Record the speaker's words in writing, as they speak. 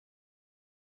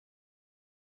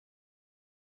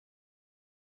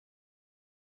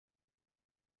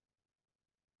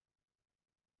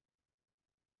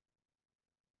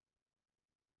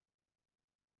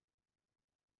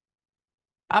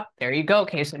Up, there you go.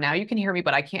 Okay, so now you can hear me,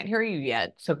 but I can't hear you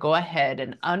yet. So go ahead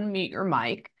and unmute your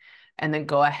mic and then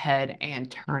go ahead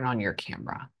and turn on your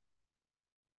camera.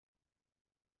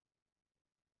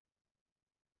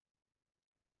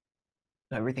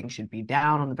 So everything should be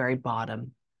down on the very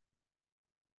bottom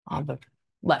on the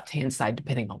left-hand side,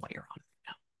 depending on what you're on.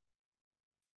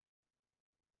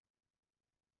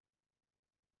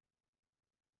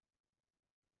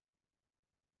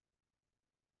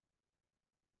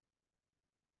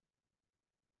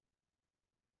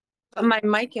 My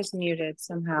mic is muted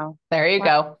somehow. There you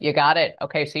go. You got it.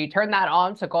 Okay, so you turn that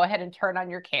on. So go ahead and turn on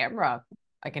your camera.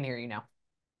 I can hear you now.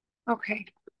 Okay.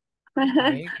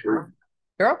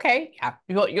 You're okay. Yeah,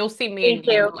 you'll see me Thank and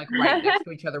you you. like right next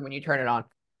to each other when you turn it on.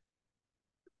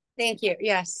 Thank you.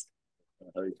 Yes.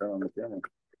 How do you turn on the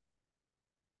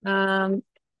camera?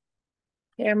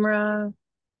 Camera.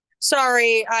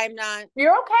 Sorry, I'm not.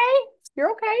 You're okay.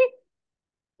 You're okay.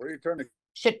 Where are you turning?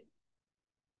 Shit.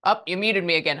 Oh, you muted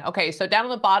me again. Okay, so down on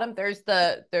the bottom, there's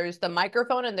the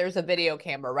microphone and there's a video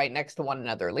camera right next to one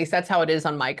another. At least that's how it is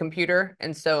on my computer.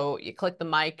 And so you click the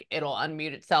mic, it'll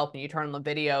unmute itself, and you turn on the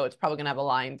video. It's probably gonna have a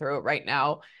line through it right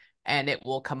now, and it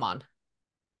will come on.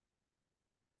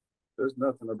 There's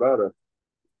nothing about it.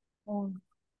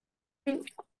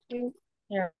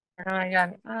 Here, I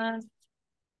got it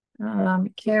on.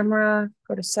 Camera.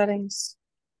 Go to settings.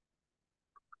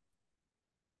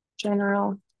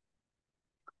 General.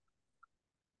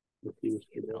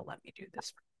 It'll let me do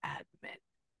this for admin.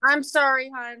 I'm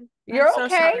sorry, hon. You're I'm so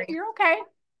okay. sorry. You're okay.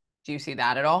 Do you see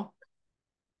that at all?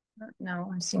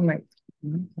 No, I see my.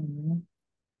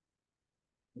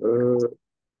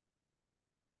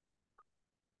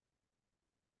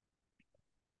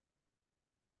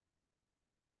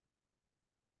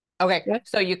 Okay, Good.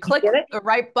 so you click the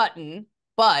right button,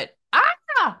 but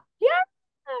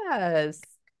yes,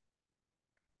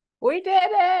 we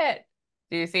did it.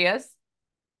 Do you see us?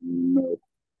 No.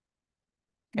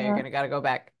 Okay, you're gonna gotta go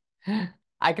back.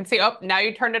 I can see. Oh, now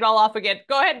you turned it all off again.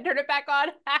 Go ahead and turn it back on.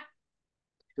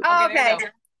 Okay.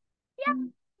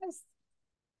 Yes.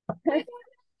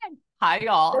 Hi,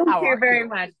 y'all. Thank you very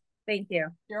much. Thank you.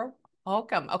 You're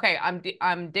welcome. Okay,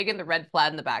 I'm digging the red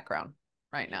flag in the background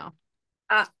right now.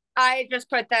 I just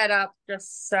put that up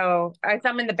just so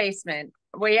I'm in the basement.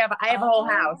 I have a whole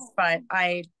house, but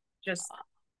I just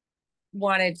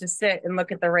wanted to sit and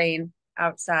look at the rain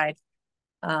outside.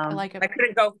 I like it. I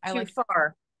couldn't go too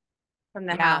far from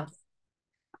the house.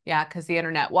 Yeah, because the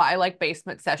internet. Well, I like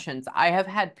basement sessions. I have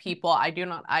had people. I do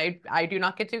not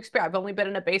get to experience. I've only been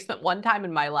in a basement one time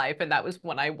in my life, and that was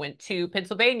when I went to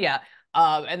Pennsylvania.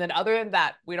 And then other than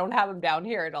that, we don't have them down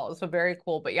here at all. So very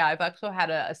cool. But yeah, I've also had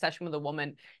a session with a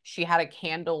woman. She had a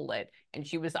candle lit and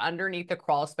she was underneath the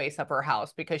crawl space of her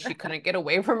house because she couldn't get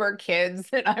away from her kids.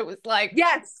 And I was like,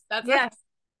 yes,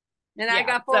 and I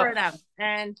got four of them,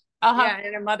 and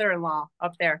and a mother-in-law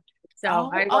up there.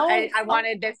 So I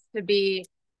wanted this to be,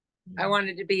 I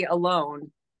wanted to be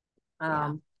alone,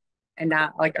 and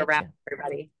not like around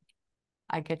everybody.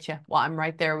 I get you. Well, I'm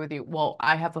right there with you. Well,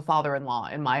 I have a father-in-law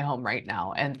in my home right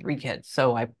now and 3 kids,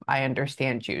 so I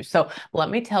understand you. So let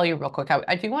me tell you real quick.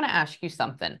 I do want to ask you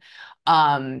something.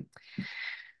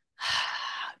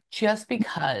 Just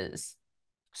because.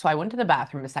 So I went to the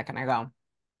bathroom a second ago.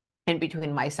 In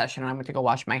between my session, I went to go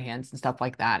wash my hands and stuff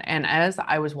like that. And as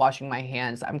I was washing my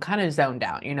hands, I'm kind of zoned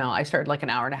out. You know, I started like an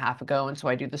hour and a half ago, and so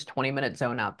I do this 20-minute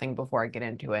zone out thing before I get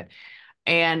into it.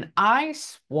 And I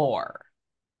swore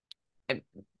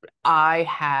I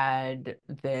had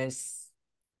this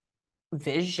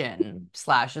vision /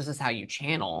 this is how you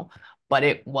channel, but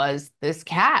it was this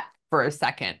cat for a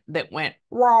second that went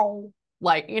row,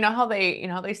 like you know how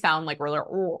they sound like really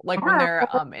like when they're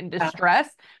in distress.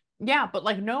 Yeah, but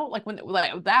like no, like when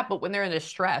like that, but when they're in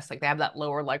distress, like they have that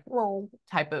lower like roll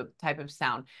type of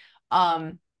sound.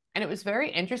 And it was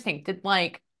very interesting.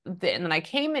 And then I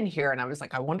came in here and I was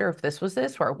like, I wonder if this was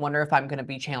this, or I wonder if I'm going to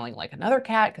be channeling like another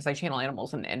cat because I channel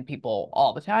animals and people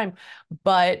all the time.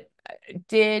 But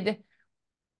did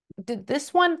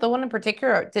this one, the one in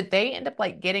particular, did they end up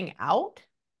like getting out?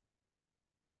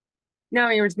 No,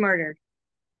 he was murdered.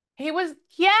 He was,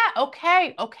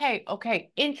 okay.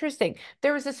 Interesting.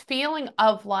 There was this feeling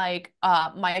of like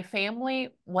my family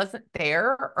wasn't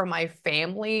there, or my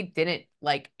family didn't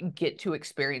like get to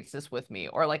experience this with me,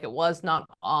 or like it was not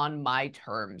on my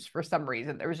terms for some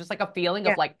reason. There was just like a feeling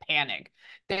of like panic.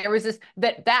 There was this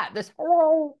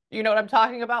oh, you know what I'm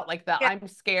talking about? Like that I'm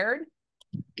scared.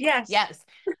 Yes.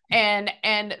 And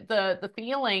the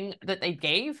feeling that they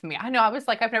gave me, I know I was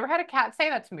like, I've never had a cat say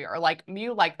that to me or like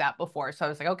mew like that before. So I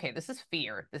was like, okay, this is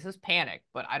fear, this is panic,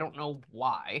 but I don't know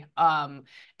why.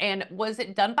 And was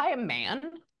it done by a man?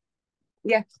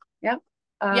 Yes. Yep.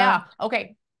 Yeah.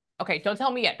 Okay. Okay. Don't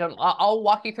tell me yet. Don't. I'll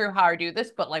walk you through how I do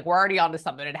this, but like we're already on to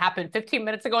something. It happened 15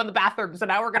 minutes ago in the bathroom, so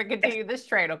now we're gonna continue this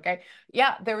train. Okay.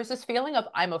 Yeah. There was this feeling of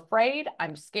I'm afraid,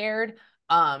 I'm scared.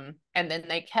 And then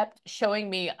they kept showing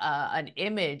me an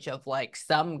image of like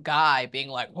some guy being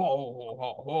like, whoa, whoa,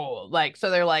 whoa, whoa. Like, so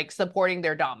they're like supporting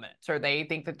their dominance, or they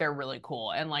think that they're really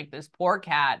cool, and like this poor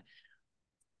cat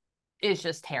is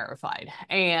just terrified.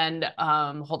 And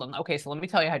hold on. Okay, so let me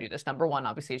tell you how to do this. Number one,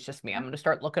 obviously it's just me. I'm going to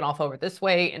start looking off over this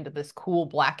way into this cool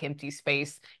black empty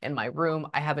space in my room.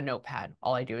 I have a notepad.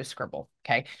 All I do is scribble.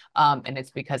 Okay. And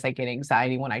it's because I get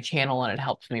anxiety when I channel, and it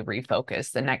helps me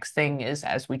refocus. The next thing is,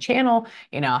 as we channel,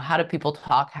 how do people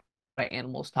talk?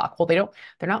 Animals talk? Well,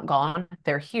 they're not gone,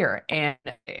 they're here. And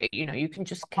you can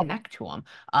just connect to them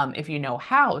if you know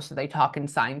how. So they talk in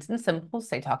signs and symbols,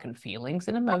 they talk in feelings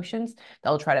and emotions.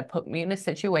 They'll try to put me in a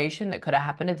situation that could have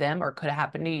happened to them or could have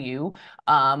happened to you,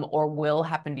 or will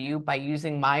happen to you, by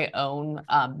using my own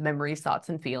memories, thoughts,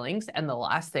 and feelings. And the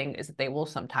last thing is that they will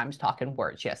sometimes talk in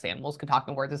words. Yes, animals can talk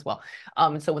in words as well.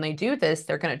 So when they do this,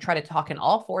 they're going to try to talk in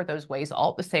all four of those ways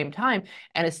all at the same time.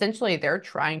 And essentially, they're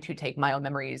trying to take my own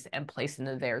memories and place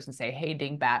into theirs and say, hey,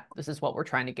 dingbat, this is what we're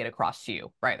trying to get across to you,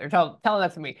 right? They're telling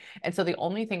that to me. And so the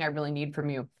only thing I really need from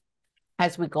you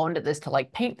as we go into this to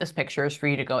like paint this picture is for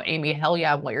you to go, Amie, hell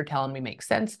yeah, what you're telling me makes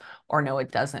sense, or no,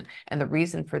 it doesn't. And the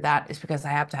reason for that is because I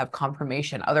have to have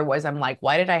confirmation. Otherwise, I'm like,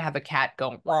 why did I have a cat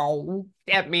go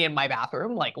at me in my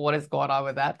bathroom? Like, what is going on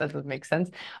with that? That doesn't make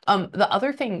sense. The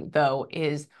other thing, though,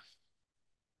 is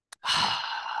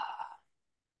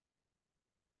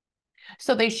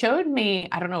so they showed me,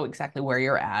 I don't know exactly where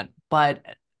you're at, but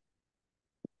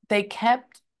they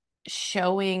kept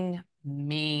showing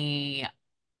me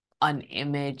an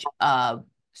image of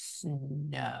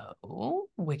snow,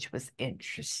 which was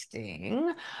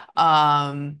interesting.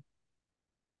 They're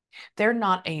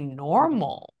not a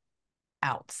normal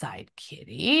outside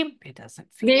kitty. It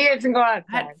doesn't feel he doesn't go that.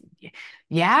 outside.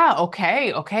 Yeah,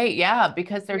 okay, yeah,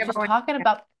 because they're Yeah, just talking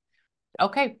about.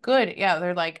 Okay, good. Yeah,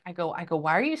 they're like, I go,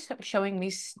 why are you showing me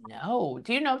snow?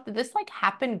 Do you know, did this like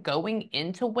happen going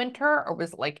into winter, or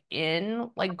was it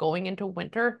like going into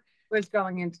winter? was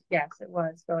going into, yes, it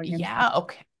was going into. Yeah,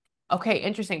 okay. Okay,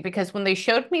 interesting. Because when they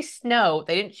showed me snow,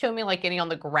 they didn't show me like any on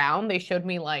the ground. They showed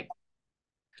me like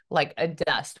a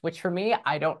dust, which for me,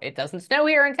 it doesn't snow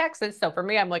here in Texas. So for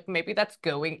me, I'm like, maybe that's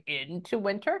going into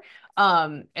winter.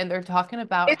 And they're talking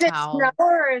about Is it snow, how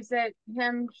or is it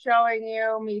him showing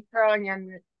you me throwing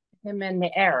him in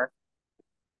the air?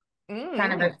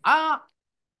 Kind of a,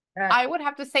 I would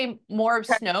have to say more of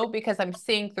snow because I'm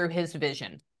seeing through his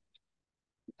vision.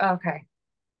 okay.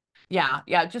 Yeah,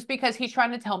 yeah, just because he's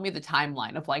trying to tell me the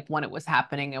timeline of like when it was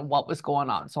happening and what was going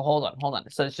on. So hold on, hold on.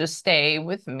 So just stay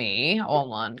with me.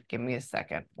 Hold on, give me a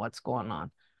second. What's going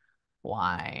on?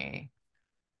 Why?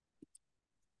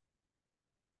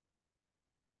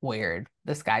 Weird.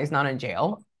 This guy's not in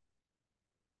jail.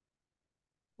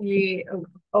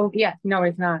 Oh yeah, no,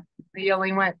 he's not. He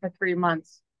only went for 3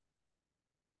 months.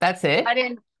 That's it? I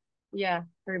didn't, yeah,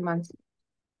 3 months.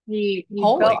 He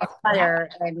built Holy a crap. fire,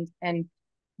 and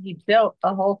he built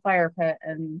a whole fire pit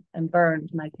and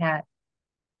burned my cat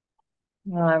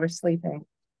while I was sleeping.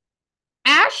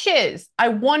 Ashes. I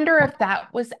wonder if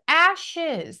that was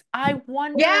ashes. I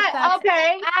wonder if Yeah, that's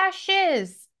okay.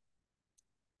 ashes.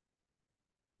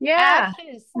 Yeah.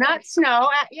 Ashes. Not snow.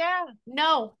 Yeah.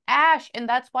 No, ash, and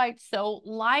that's why it's so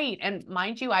light. And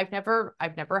mind you, I've never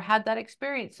had that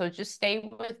experience. So just stay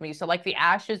with me. So like the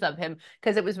ashes of him,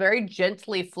 because it was very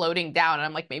gently floating down. And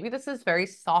I'm like, maybe this is very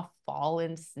soft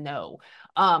fallen snow.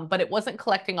 But it wasn't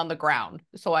collecting on the ground.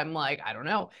 So I'm like, I don't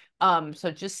know. So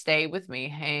just stay with me.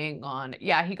 Hang on.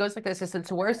 Yeah, he goes like this. I said,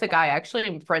 so where's the guy? Actually,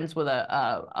 I'm friends with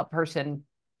a person.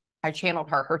 I channeled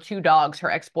her two dogs,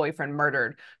 her ex-boyfriend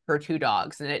murdered her two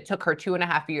dogs. And it took her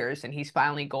 2.5 years. And he's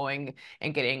finally going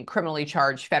and getting criminally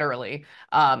charged federally.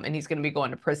 And he's going to be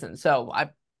going to prison. So I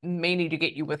may need to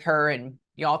get you with her and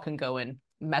y'all can go and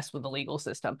mess with the legal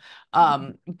system.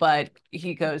 But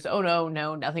he goes, oh, no,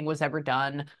 no, nothing was ever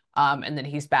done. And then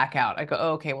he's back out. I go,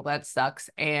 oh, okay, well, that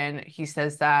sucks. And he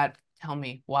says that, tell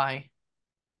me why?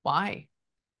 Why?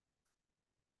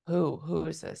 Who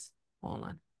is this? Hold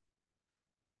on.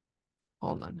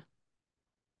 Hold on.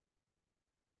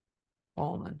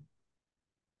 Hold on.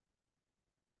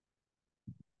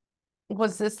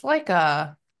 Was this like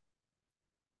an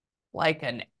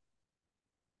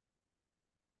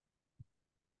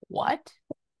what?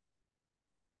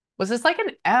 Was this like an,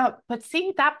 but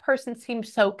see, that person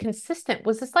seems so consistent.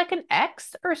 Was this like an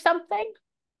ex or something?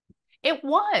 It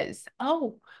was.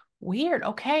 Oh, weird.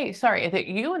 Okay. Sorry. That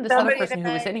you and this other Somebody person that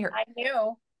who was in here. I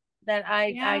knew that I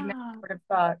never Yeah. would have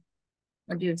thought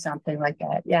would do something like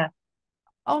that. Yeah.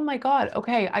 Oh my God.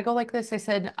 Okay. I go like this.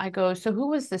 I go, so who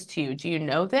was this to you? Do you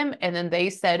know them? And then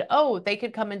they said, oh, they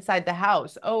could come inside the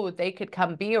house. Oh, they could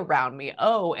come be around me.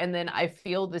 Oh, and then I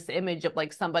feel this image of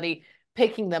like somebody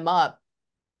picking them up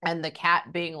and the cat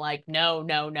being like, no,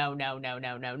 no, no, no, no,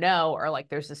 no, no, no, or like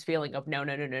there's this feeling of no,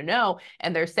 no, no, no, no.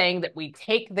 And they're saying that we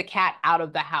take the cat out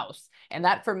of the house. And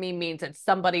that for me means it's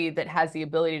somebody that has the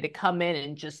ability to come in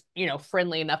and just,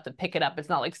 friendly enough to pick it up. It's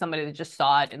not like somebody that just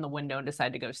saw it in the window and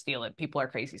decided to go steal it. People are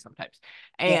crazy sometimes.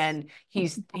 Yes. And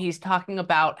he's talking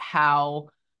about how,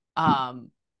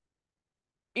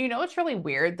 it's really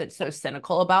weird that's so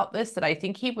cynical about this, that I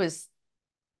think he was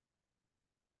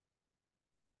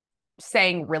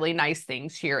saying really nice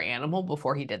things to your animal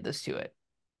before he did this to it.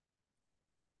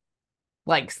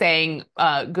 Like saying,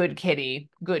 good kitty,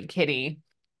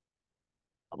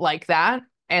 like that.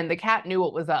 And the cat knew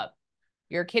what was up.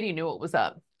 Your kitty knew what was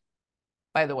up,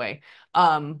 by the way.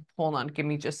 Hold on, give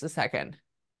me just a second.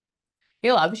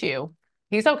 He loves you.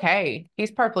 He's okay.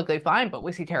 He's perfectly fine, but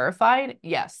was he terrified?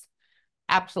 Yes,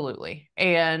 absolutely.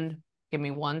 And give me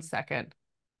 1 second.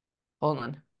 Hold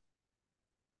on.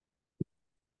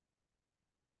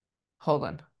 Hold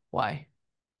on. Why?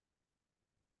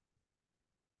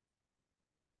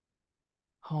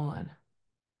 Hold on.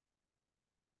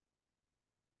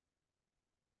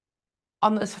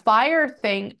 On this fire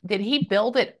thing, did he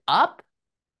build it up?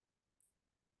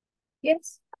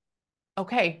 Yes.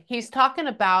 Okay, he's talking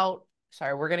about,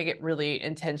 sorry, we're going to get really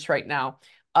intense right now.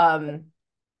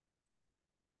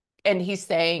 And he's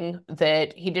saying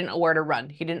that he didn't know where to run.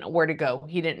 He didn't know where to go.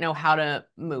 He didn't know how to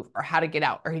move or how to get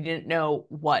out, or he didn't know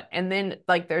what. And then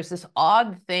like there's this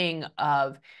odd thing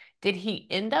of, did he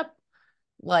end up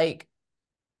like,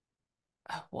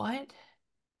 what?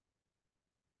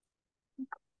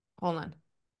 Hold on.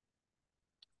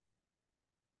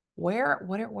 Where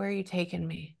are you taking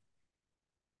me?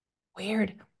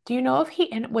 Weird. Do you know if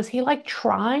was he like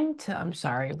trying to, I'm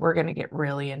sorry, we're going to get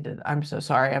really into, I'm so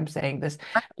sorry I'm saying this.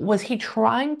 Was he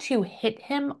trying to hit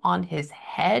him on his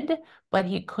head, but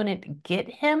he couldn't get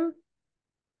him?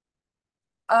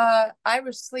 I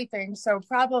was sleeping, so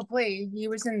probably he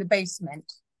was in the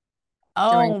basement doing,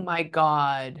 Oh my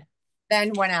God.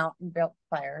 then went out and built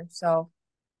fire. So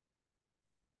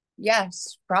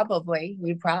yes, probably.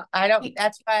 I don't,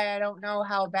 that's why I don't know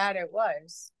how bad it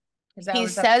was. Because I He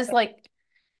was up. says like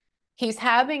he's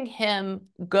having him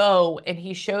go, and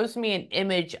he shows me an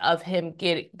image of him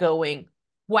going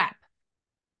whap,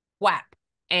 whap,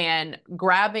 and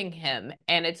grabbing him.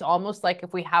 And it's almost like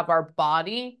if we have our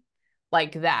body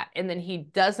like that, and then he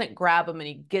doesn't grab him, and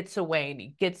he gets away and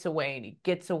he gets away and he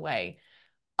gets away.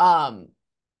 Um,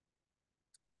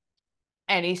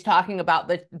 and he's talking about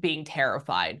the being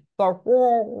terrified,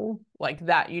 like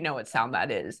that, what sound that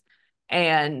is.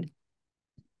 And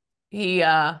he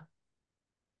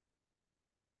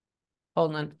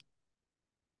hold on.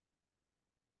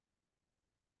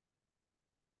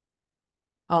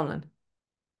 Hold on.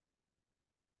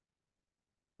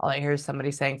 All I hear is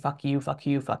somebody saying, fuck you, fuck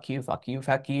you, fuck you, fuck you,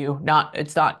 fuck you.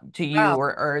 It's not to you Oh,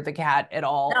 or the cat at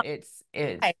all. no, It's,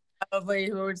 probably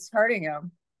who was hurting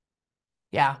him.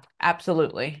 yeah,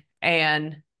 absolutely.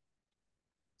 And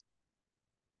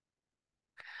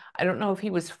I don't know if he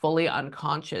was fully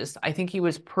unconscious. I think he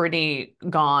was pretty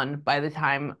gone by the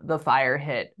time the fire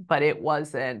hit, but it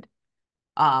wasn't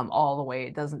all the way.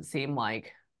 It doesn't seem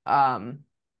like. Hold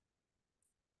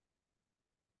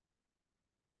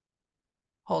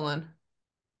on.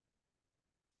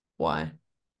 Why?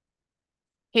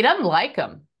 He doesn't like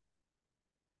him.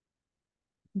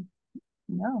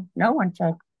 No, no one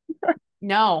said.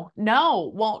 No,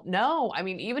 no, well, no. I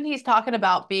mean, even he's talking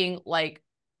about being like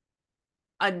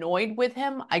annoyed with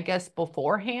him, I guess,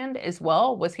 beforehand as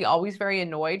well. Was he always very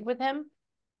annoyed with him?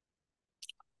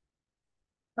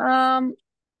 Um,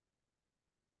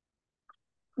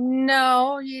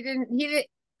 no, he didn't. He did.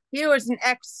 He was an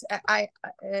ex.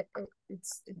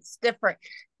 It's different,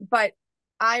 but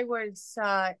I was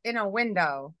in a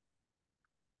window,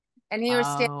 and he was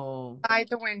standing Oh, by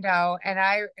the window, and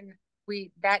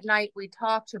we that night we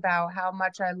talked about how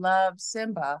much I love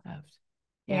Simba,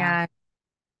 yeah. and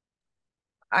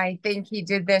I think he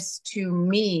did this to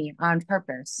me on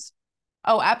purpose.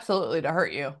 Oh, absolutely, to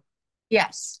hurt you.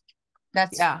 Yes,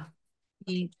 that's Yeah.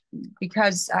 he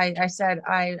because I said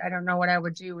I don't know what I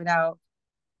would do without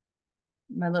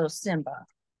my little Simba.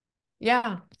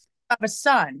 Yeah. I have a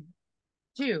son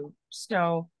too,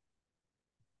 so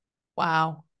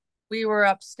Wow. We were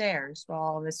upstairs while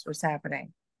all this was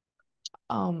happening.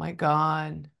 Oh my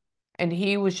God. And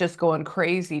he was just going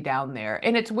crazy down there.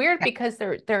 And it's weird because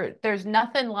there's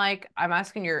nothing like, I'm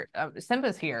asking your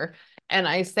Simba's here. And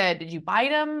I said, did you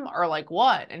bite him or like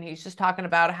what? And he's just talking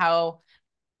about how,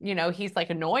 he's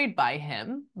like annoyed by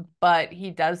him, but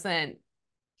he doesn't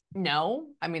know.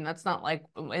 I mean, that's not like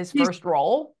his first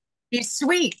role. He's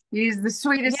sweet. He's the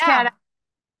sweetest Yeah. cat.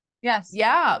 Yes.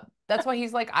 Yeah. That's why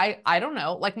he's like, I don't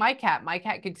know. Like my cat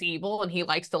gets evil and he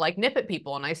likes to like nip at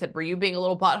people. And I said, were you being a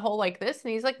little butthole like this?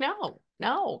 And he's like, no,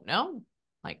 no, no.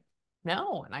 Like,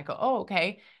 no. And I go, oh,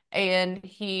 okay. And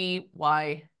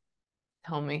why?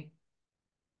 Tell me.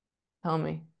 Tell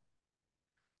me.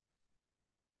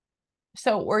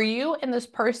 So were you and this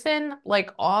person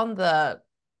like on the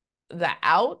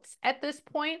outs at this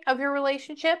point of your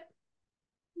relationship?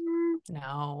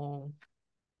 No.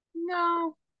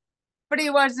 No. But he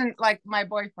wasn't like my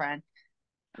boyfriend.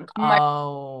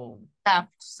 Oh.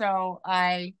 Left, so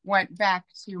I went back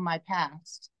to my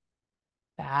past.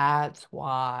 That's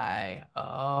why.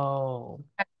 Oh.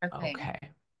 Okay.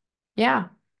 Yeah.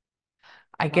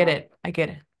 I get it. I get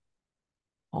it.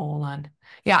 Hold on.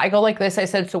 Yeah, I go like this. I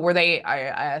said, so I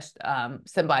asked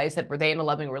Simba, I said, were they in a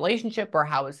loving relationship or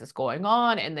how is this going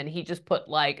on? And then he just put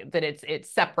like that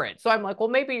it's separate. So I'm like, well,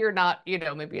 maybe you're not,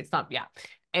 maybe it's not. Yeah.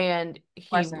 And he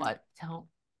what?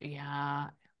 Yeah.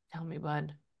 Tell me,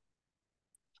 bud.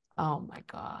 Oh my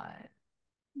God.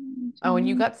 Oh, and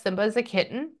you got Simba as a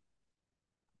kitten?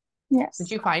 Yes.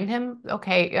 Did you find him?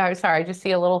 Okay. Yeah, sorry. I just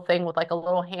see a little thing with like a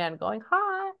little hand going,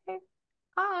 hi.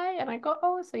 Hi. And I go,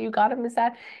 oh, so you got him as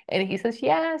that? And he says,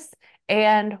 yes.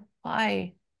 And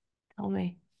why? Tell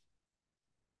me.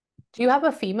 Do you have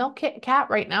a female cat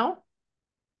right now?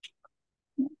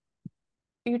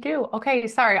 You do. Okay,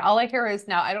 sorry. All I hear is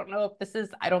now, I don't know if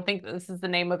I don't think this is the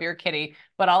name of your kitty,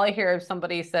 but all I hear if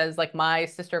somebody says, like, my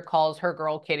sister calls her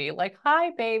girl kitty, like, hi,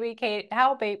 baby Kate,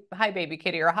 hi, baby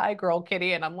kitty, or hi, girl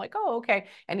kitty. And I'm like, oh, okay.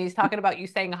 And he's talking about you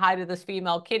saying hi to this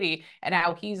female kitty and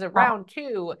how he's around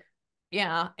too.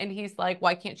 Yeah. And he's like,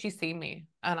 why can't she see me?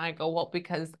 And I go, well,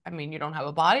 because I mean, you don't have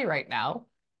a body right now,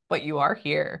 but you are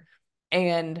here.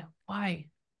 And why?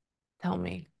 Tell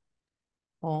me.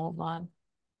 Hold on.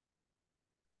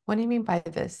 What do you mean by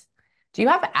this? Do you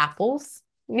have apples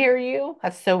near you?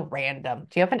 That's so random.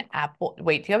 Do you have an apple?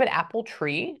 Wait, do you have an apple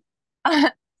tree? I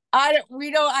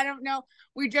don't know.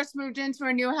 We just moved into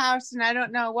a new house and I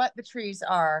don't know what the trees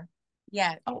are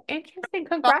yet. Oh, interesting.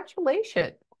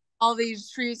 Congratulations. All these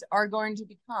trees are going to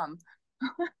become.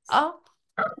 Oh,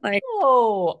 like,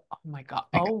 oh my God.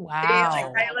 Oh,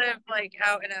 wow. I live like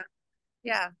out in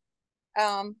yeah.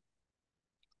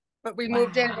 But we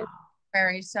moved in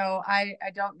February, so I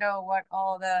don't know what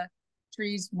all the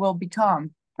trees will become.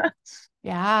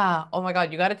 Yeah. Oh my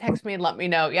God. You got to text me and let me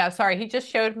know. Yeah. Sorry. He just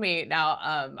showed me now.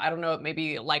 I don't know,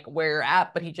 maybe like where you're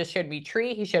at, but he just showed me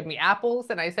tree. He showed me apples.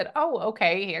 And I said, oh,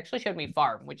 okay. He actually showed me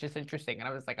farm, which is interesting. And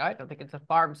I was like, oh, I don't think it's a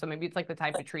farm. So maybe it's like the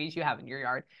type of trees you have in your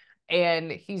yard. And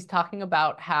he's talking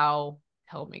about how,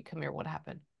 tell me, come here, what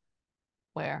happened?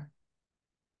 Where?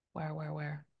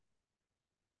 Where?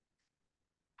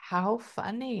 How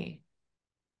funny.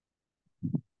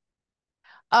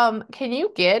 Can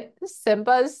you get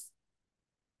Simba's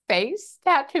face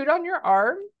tattooed on your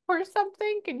arm or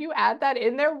something? Can you add that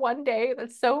in there one day?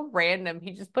 That's so random.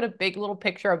 He just put a big little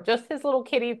picture of just his little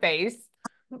kitty face.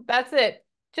 That's it.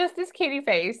 Just his kitty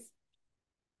face.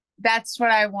 That's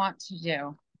what I want to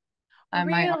do.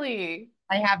 Really?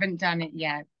 I haven't done it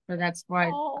yet, but that's what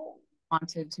I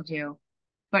wanted to do.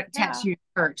 But tattoos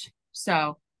hurt.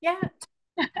 So yeah.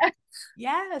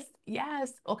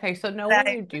 Yes. Okay, so know when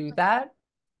you do that,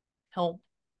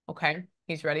 okay,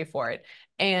 he's ready for it.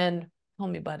 And tell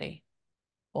me, buddy,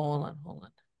 hold on.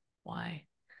 Why?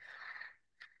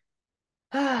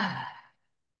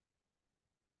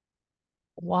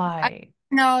 Why? I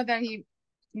know that he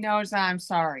knows I'm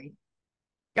sorry.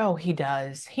 Oh, he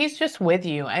does. He's just with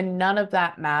you, and none of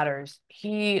that matters.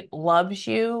 He loves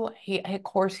you. Of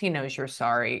course, he knows you're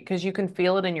sorry because you can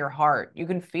feel it in your heart. You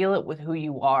can feel it with who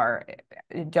you are.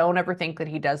 Don't ever think that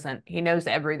he doesn't. He knows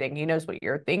everything. He knows what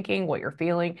you're thinking, what you're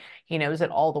feeling. He knows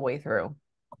it all the way through.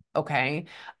 Okay.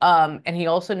 And he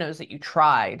also knows that you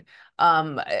tried.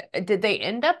 Did they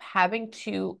end up having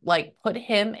to like put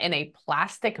him in a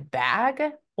plastic bag?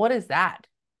 What is that?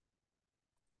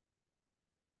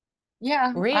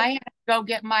 Yeah, I had to go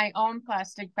get my own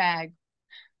plastic bag,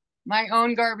 my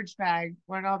own garbage bag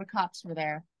when all the cops were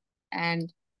there.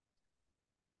 And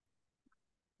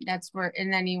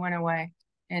and then he went away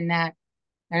and I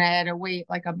had to wait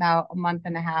like about a month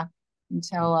and a half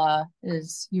until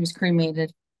he was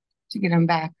cremated to get him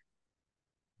back.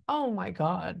 Oh my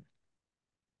God.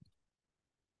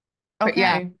 But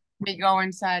yeah, Okay. me go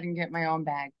inside and get my own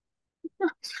bag.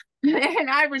 And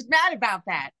I was mad about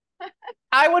that.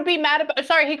 I would be mad about,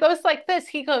 sorry, he goes like this.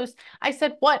 He goes, I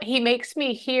said, what? He makes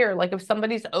me hear like if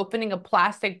somebody's opening a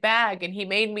plastic bag and he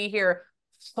made me hear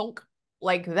thunk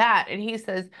like that. And he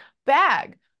says,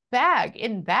 bag, bag,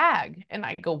 in bag. And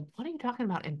I go, what are you talking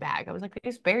about in bag? I was like, they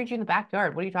just buried you in the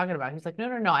backyard. What are you talking about? He's like, no,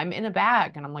 no, no, I'm in a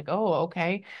bag. And I'm like, oh,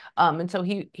 okay. And so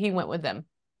he went with them.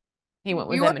 He went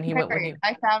with You them weren't and he went with buried. you.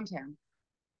 I found him.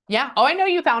 Yeah. Oh, I know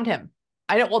you found him.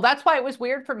 I know. Well, that's why it was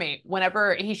weird for me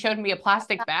whenever he showed me a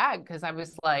plastic bag because I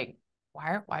was like,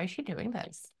 why is she doing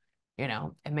this? It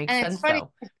makes And it's sense funny,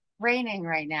 though. it's raining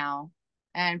right now.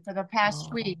 And for the past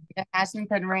Oh, week, it hasn't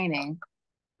been raining.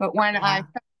 But when I yeah.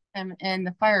 found him in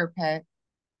the fire pit,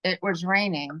 it was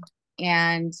raining.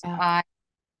 And Yeah. I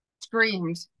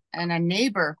screamed, and a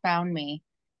neighbor found me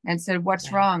and said, "What's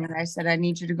Yeah. wrong?" And I said, "I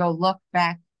need you to go look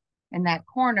back in that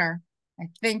corner. I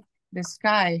think this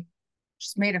guy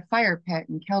just made a fire pit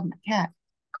and killed my cat."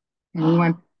 And we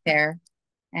went there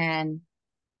and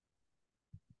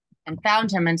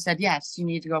found him and said, "Yes, you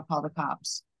need to go call the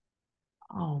cops."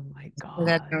 Oh my So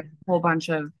that there was God. a whole bunch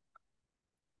of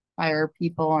fire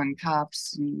people and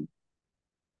cops, and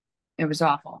it was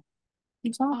awful.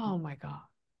 It's awful. Oh my God.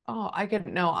 Oh, I could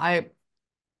no, you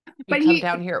But come he,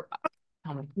 down here.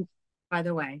 Tell me. by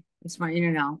the way, I just want you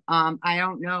to know, I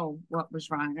don't know what was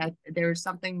wrong. There was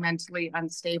something mentally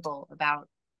unstable about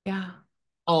Yeah.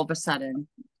 all of a sudden.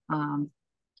 Um,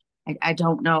 I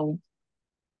don't know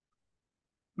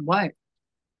what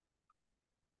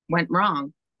went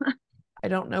wrong. I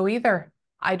don't know either.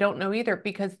 I don't know either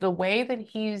because the way that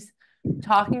he's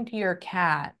talking to your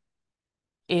cat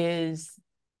is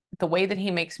the way that he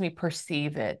makes me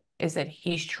perceive it is that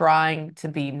he's trying to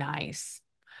be nice.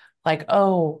 Like,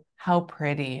 oh, how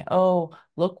pretty. Oh,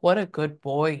 look what a good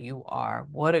boy you are.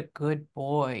 What a good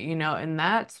boy. And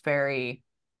that's very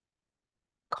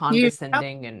You,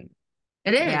 condescending and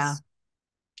it yeah. is.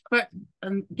 But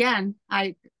again,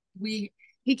 we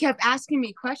he kept asking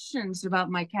me questions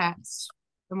about my cats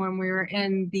when we were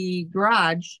in the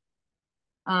garage.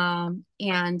 And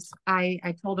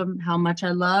I told him how much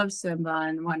I love Simba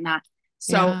and whatnot.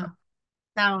 So Yeah.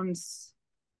 sounds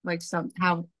like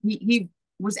how he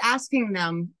was asking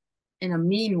them in a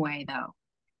mean way though.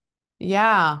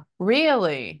 Yeah,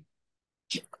 really.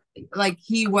 Like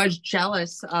he was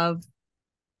jealous of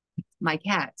my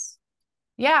cats.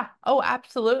 Yeah. Oh,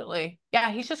 absolutely.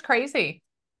 Yeah, he's just crazy.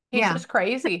 He's Yeah. just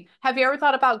crazy. Have you ever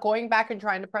thought about going back and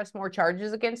trying to press more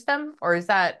charges against him? Or is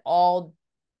that all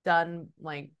done?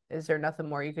 Like, is there nothing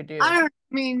more you could do? I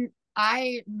mean,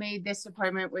 I made this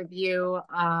appointment with you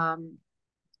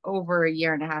over a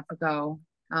year and a half ago.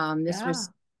 This Yeah. was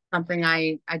something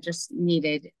I just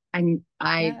needed. I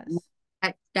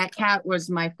Yes. that cat was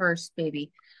my first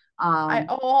baby.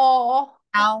 Oh.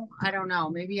 Now I don't know.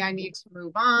 Maybe I need to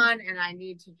move on and I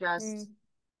need to just Mm.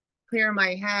 clear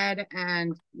my head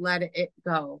and let it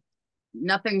go.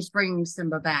 Nothing's bringing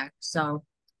Simba back. So,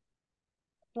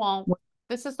 Well,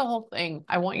 this is the whole thing.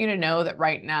 I want you to know that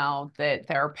right now that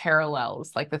there are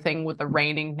parallels, like the thing with the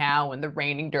raining now and the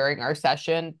raining during our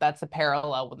session, that's a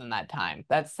parallel within that time.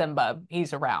 That's Simba.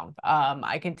 He's around.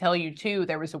 I can tell you too,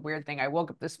 there was a weird thing. I woke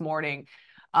up this morning,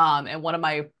 and one of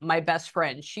my best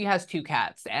friends, she has two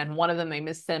cats, and one of them name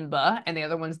is Simba, and the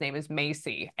other one's name is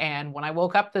Macy. And when I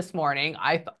woke up this morning,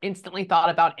 I instantly thought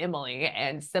about Emily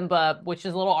and Simba, which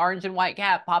is a little orange and white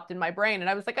cat, popped in my brain, and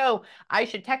I was like, oh, I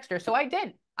should text her. So I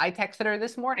did. I texted her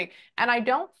this morning, and I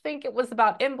don't think it was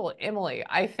about Emily.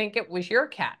 I think it was your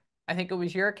cat. I think it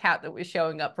was your cat that was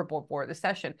showing up for the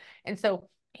session. And so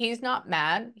he's not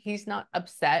mad. He's not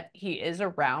upset. He is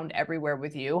around everywhere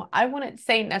with you. I wouldn't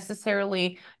say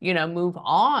necessarily, move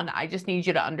on. I just need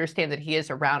you to understand that he is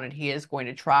around and he is going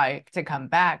to try to come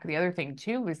back. The other thing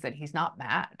too is that he's not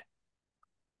mad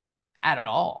at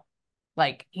all.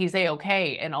 Like he's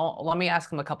a-okay. And let me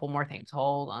ask him a couple more things.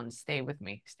 Hold on. Stay with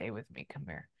me. Stay with me. Come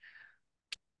here.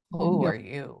 Who yep. are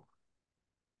you?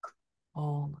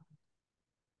 Hold on.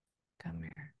 Come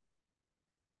here.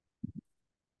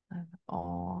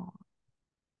 Oh,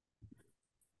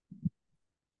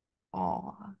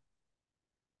 oh.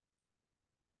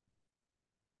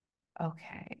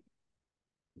 Okay.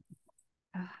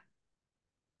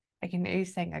 I can hear you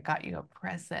saying I got you a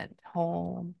present.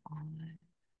 Hold on.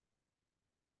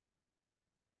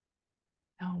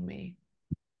 Tell me.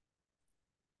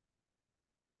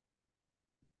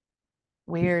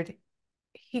 Weird.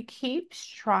 He keeps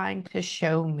trying to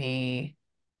show me.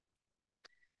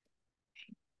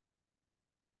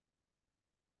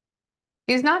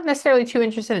 He's not necessarily too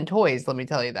interested in toys, let me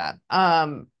tell you that.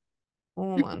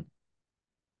 Hold on.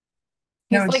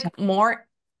 He's like more,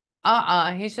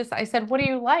 he's just, I said, what do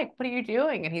you like? What are you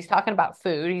doing? And he's talking about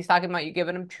food. He's talking about you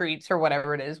giving him treats or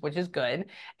whatever it is, which is good.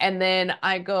 And then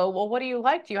I go, well, what do you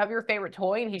like? Do you have your favorite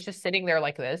toy? And he's just sitting there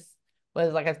like this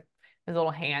with like his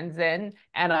little hands in.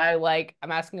 And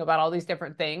I'm asking about all these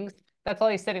different things. That's all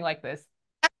he's sitting like this.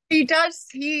 He does.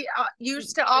 He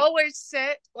used to always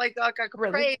sit like a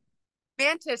Really? praying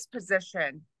mantis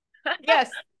position. Yes,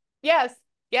 yes,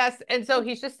 yes. And so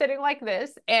he's just sitting like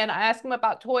this. And I ask him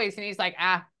about toys, and he's like,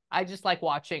 I just like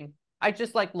watching. I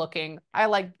just like looking. I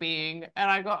like being.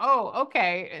 And I go, oh,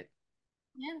 okay.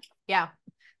 Yeah. Yeah.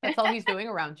 That's all he's doing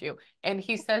around you. And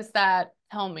he says that,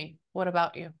 tell me, what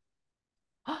about you?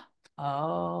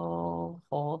 Oh,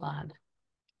 hold on.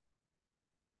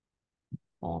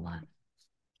 Hold on.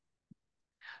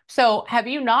 So have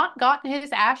you not gotten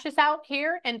his ashes out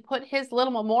here and put his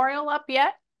little memorial up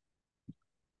yet?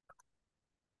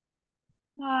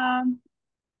 I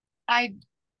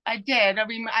did. I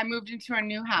mean, I moved into a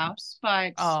new house,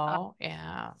 but Oh,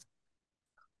 yeah.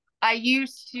 I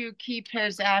used to keep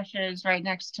his ashes right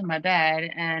next to my bed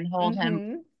and hold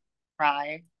him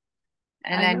cry.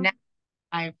 And then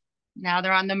now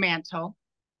they're on the mantle.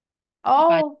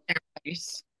 Oh,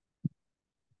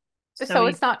 so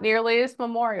it's not nearly as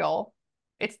memorial.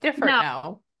 It's different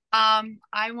now. I'm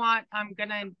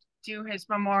gonna do his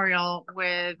memorial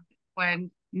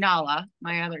when Nala,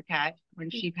 my other cat,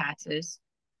 when she passes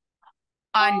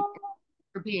on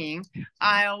for being,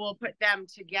 I will put them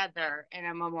together in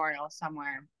a memorial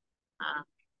somewhere.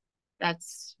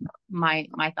 That's my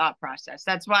thought process.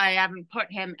 That's why I haven't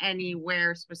put him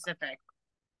anywhere specific,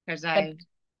 because him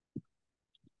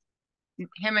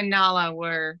and Nala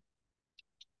were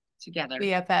together.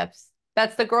 BFFs.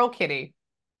 That's the girl kitty.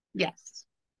 Yes.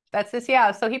 That's his,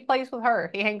 yeah. So he plays with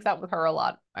her. He hangs out with her a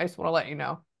lot. I just want to let you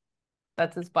know.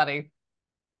 That's his buddy.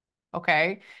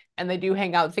 Okay. And they do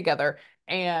hang out together.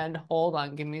 And hold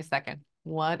on, give me a second.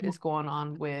 What is going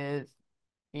on with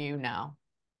you now?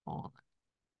 Hold on.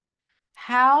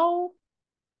 How?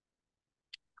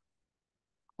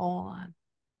 Hold on.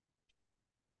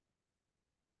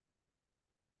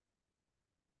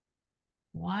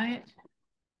 What?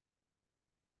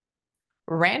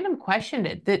 Random question.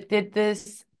 Did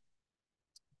this?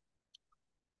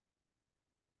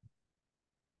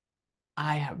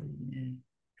 I have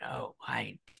no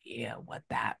idea what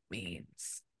that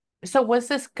means. So was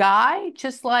this guy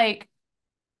just like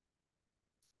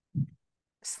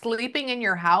sleeping in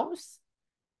your house?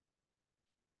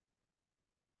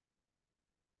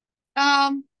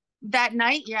 That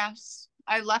night, yes.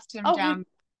 I left him down.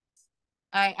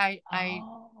 I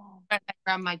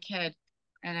grabbed my kid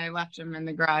and I left him in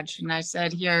the garage, and I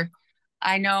said, here,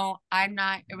 I know I'm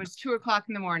not, it was 2 o'clock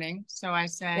in the morning. So I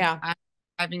said, I'm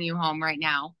driving you home right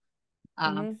now.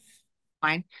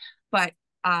 Fine. But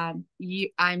I'm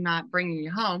not bringing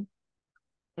you home.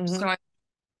 So I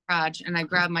garage and I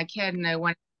grabbed my kid and I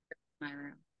went to my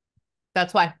room.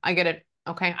 That's why I get it.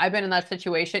 Okay. I've been in that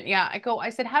situation. Yeah. I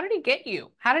said, how did he get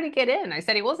you? How did he get in? I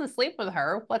said, he wasn't sleeping with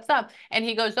her. What's up? And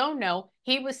he goes, oh no,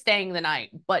 he was staying the night,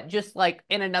 but just like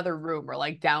in another room or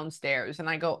like downstairs. And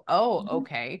I go, oh,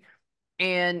 okay.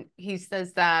 And he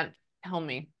says that, tell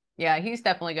me. Yeah, he's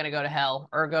definitely going to go to hell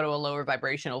or go to a lower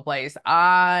vibrational place.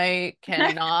 I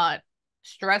cannot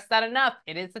stress that enough.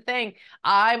 It is a thing.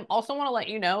 I also want to let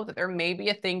you know that there may be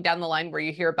a thing down the line where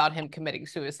you hear about him committing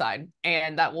suicide,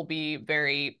 and that will be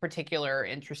very particular,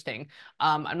 interesting.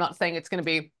 I'm not saying it's going to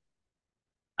be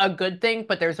a good thing,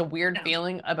 but there's a weird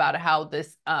feeling about how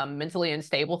this mentally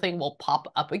unstable thing will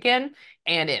pop up again,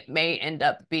 and it may end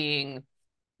up being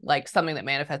like something that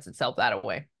manifests itself that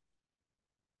way.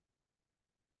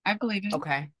 I believe it.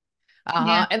 Okay.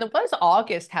 Yeah. And then what does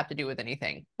August have to do with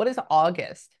anything? What is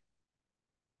August?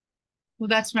 Well,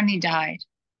 that's when he died.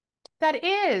 That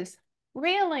is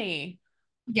really.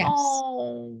 Yes.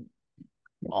 Oh,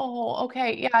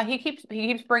 okay. Yeah, he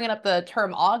keeps bringing up the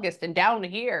term August, and down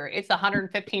here it's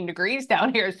 115 degrees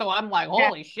down here. So I'm like,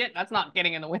 holy shit, that's not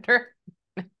getting in the winter.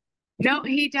 No,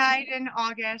 he died in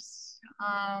August.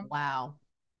 Wow.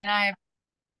 And I have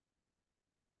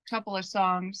a couple of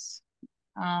songs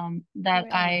that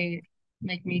I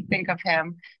make me think of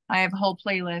him. I have a whole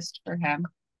playlist for him.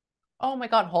 Oh my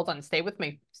God, hold on. Stay with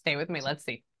me. Stay with me. Let's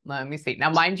see. Let me see. Now,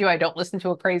 mind you, I don't listen to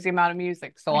a crazy amount of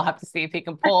music, so I'll have to see if he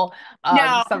can pull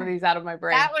some of these out of my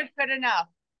brain. That was good enough.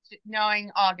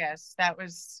 Knowing August, that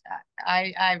was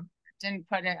I didn't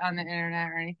put it on the internet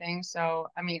or anything. So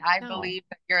I mean, I believe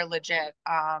that you're legit.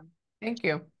 Thank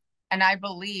you. And I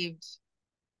believed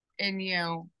in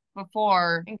you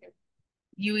before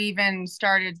you even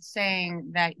started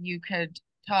saying that you could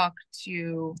talk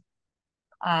to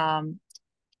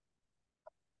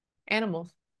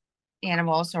Animals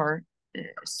or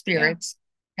spirits.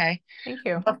 Yeah. Okay. Thank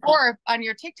you. Before on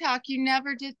your TikTok, you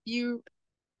never did, you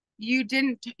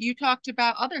talked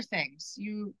about other things.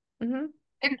 You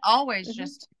didn't always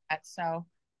just do that. So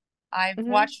I've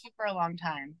watched you for a long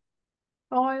time.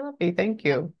 Oh, I love you. Thank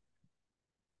you.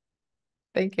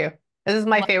 Thank you. This is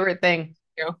my favorite thing.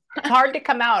 It's hard to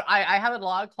come out. I have a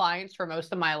lot of clients for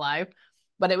most of my life,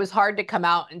 but it was hard to come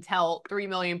out and tell 3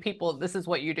 million people this is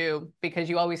what you do, because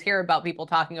you always hear about people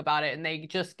talking about it and they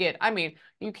just get, I mean,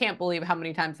 you can't believe how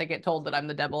many times I get told that I'm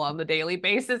the devil on the daily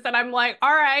basis. And I'm like,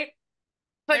 all right,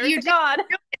 but you did God. At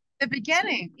the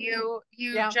beginning, you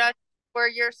just were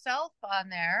yourself on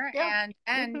there, and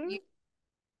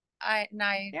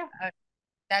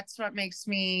that's what makes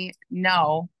me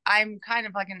know. I'm kind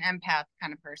of like an empath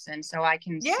kind of person, so I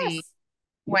can see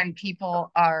when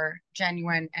people are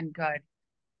genuine and good.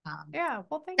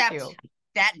 Well, thank you.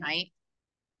 That night,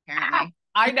 apparently.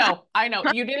 I know.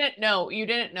 You didn't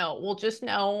know. Well, just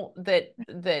know that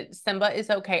Simba is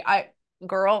okay.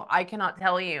 Girl, I cannot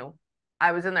tell you.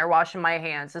 I was in there washing my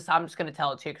hands. I'm just gonna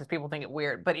tell it to you because people think it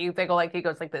weird. But they go like, he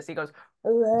goes like this. He goes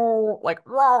like,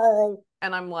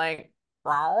 and I'm like,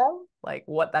 like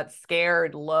what, that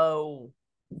scared low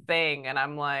thing. And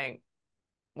I'm like,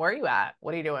 where are you at?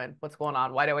 What are you doing? What's going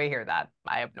on? Why do I hear that?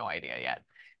 I have no idea yet.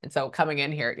 And so coming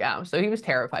in here, so he was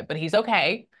terrified, but he's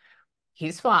okay.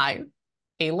 He's fine.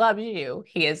 He loves you.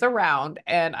 He is around.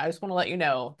 And I just want to let you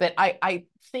know that I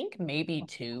think maybe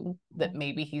too, that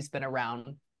maybe he's been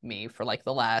around me for like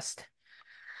the last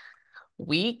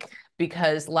week,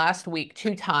 because last week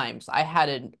 2 times I had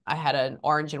an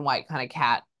orange and white kind of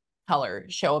cat color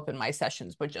show up in my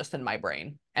sessions, but just in my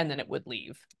brain, and then it would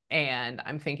leave. And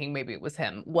I'm thinking maybe it was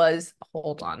him.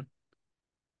 Hold on.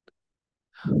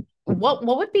 What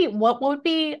would be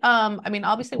I mean,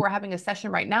 obviously we're having a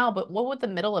session right now, but what would the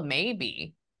middle of May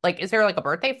be? Like, is there like a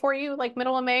birthday for you, like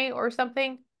middle of May or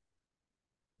something?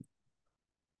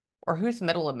 Or who's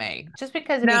middle of May? Just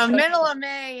because no, middle of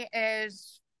May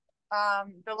is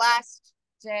the last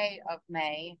day of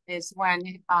May is when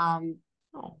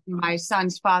my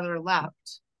son's father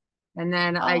left. And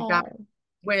then I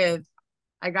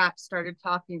started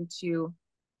talking to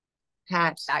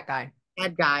Pat. That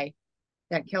guy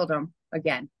that killed him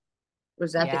again. It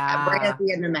was right at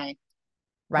the end of May.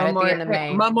 Right at the end of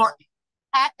May.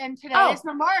 And today is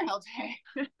Memorial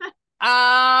Day.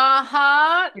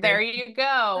 There you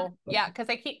go. Yeah, because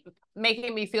they keep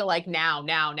making me feel like now.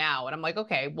 And I'm like,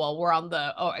 okay, well, we're on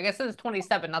I guess it's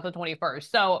 27th, not the 21st.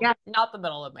 So not the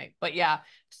middle of May, but yeah.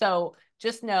 So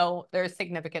just know there's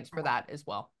significance for that as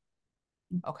well.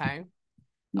 Okay.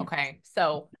 Yes. Okay.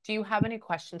 So do you have any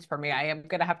questions for me? I am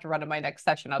going to have to run to my next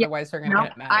session. Otherwise they're going to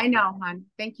get mad. I know, hon.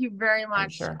 Thank you very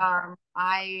much. Sure.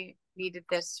 I needed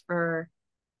this for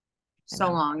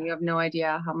so long. You have no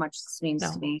idea how much this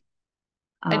means to me.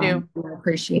 I do. I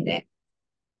appreciate it.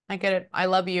 I get it. I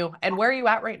love you. And where are you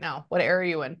at right now? What area are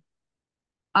you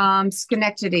in?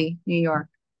 Schenectady, New York.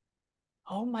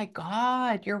 Oh my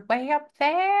God, you're way up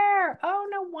there. Oh,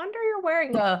 no wonder you're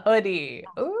wearing a hoodie.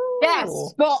 Ooh. Yes.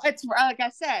 Well, it's like I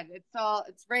said,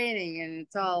 it's raining and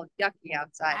it's all yucky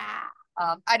outside.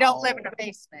 I don't live in a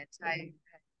basement. I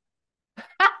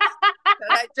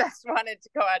just wanted to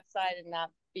go outside and not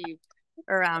be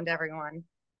around everyone.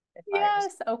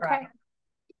 Yes. Okay.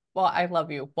 Well, I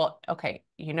love you. Well, okay.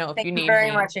 If Thank you need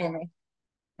very much, Amie.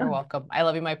 You're welcome. I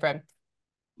love you, my friend.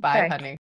 Bye, honey.